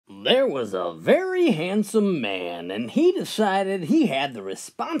There was a very handsome man, and he decided he had the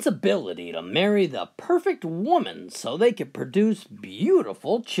responsibility to marry the perfect woman so they could produce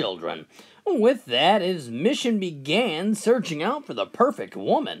beautiful children. With that, his mission began searching out for the perfect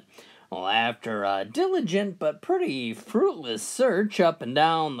woman. Well, after a diligent but pretty fruitless search up and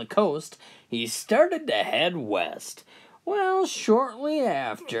down the coast, he started to head west. Well, shortly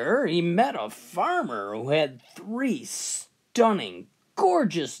after, he met a farmer who had three stunning,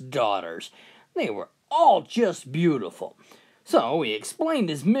 gorgeous daughters. They were all just beautiful. So he explained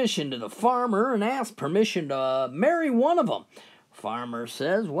his mission to the farmer and asked permission to marry one of them. Farmer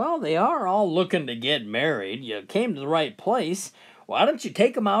says, well, they are all looking to get married. You came to the right place. Why don't you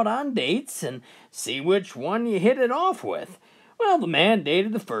take them out on dates and see which one you hit it off with? Well, the man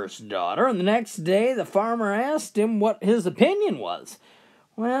dated the first daughter, and the next day the farmer asked him what his opinion was.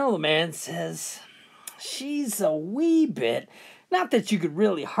 Well, the man says, she's a wee bit, not that you could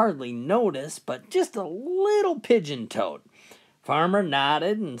really hardly notice, but just a little pigeon-toed. Farmer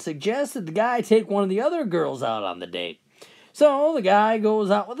nodded and suggested the guy take one of the other girls out on the date. So the guy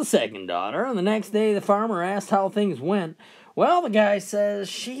goes out with the second daughter, and the next day the farmer asked how things went. Well, the guy says,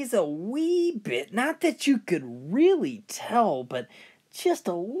 she's a wee bit, not that you could really tell, but just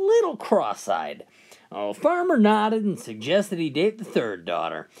a little cross-eyed. Oh, farmer nodded and suggested he date the third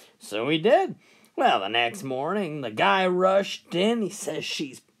daughter. So he did. Well, the next morning, the guy rushed in. He says,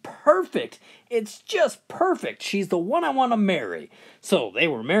 she's perfect. It's just perfect. She's the one I want to marry. So they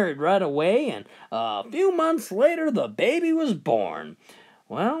were married right away, and a few months later, the baby was born.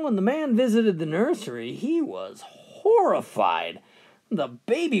 Well, when the man visited the nursery, he was horrified. The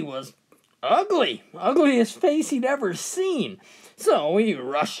baby was ugly, ugliest face he'd ever seen. So he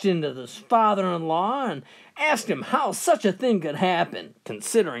rushed into his father-in-law and asked him how such a thing could happen,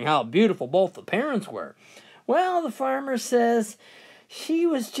 considering how beautiful both the parents were. Well, the farmer says, she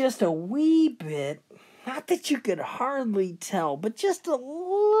was just a wee bit, not that you could hardly tell, but just a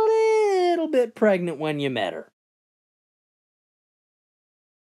little bit pregnant when you met her.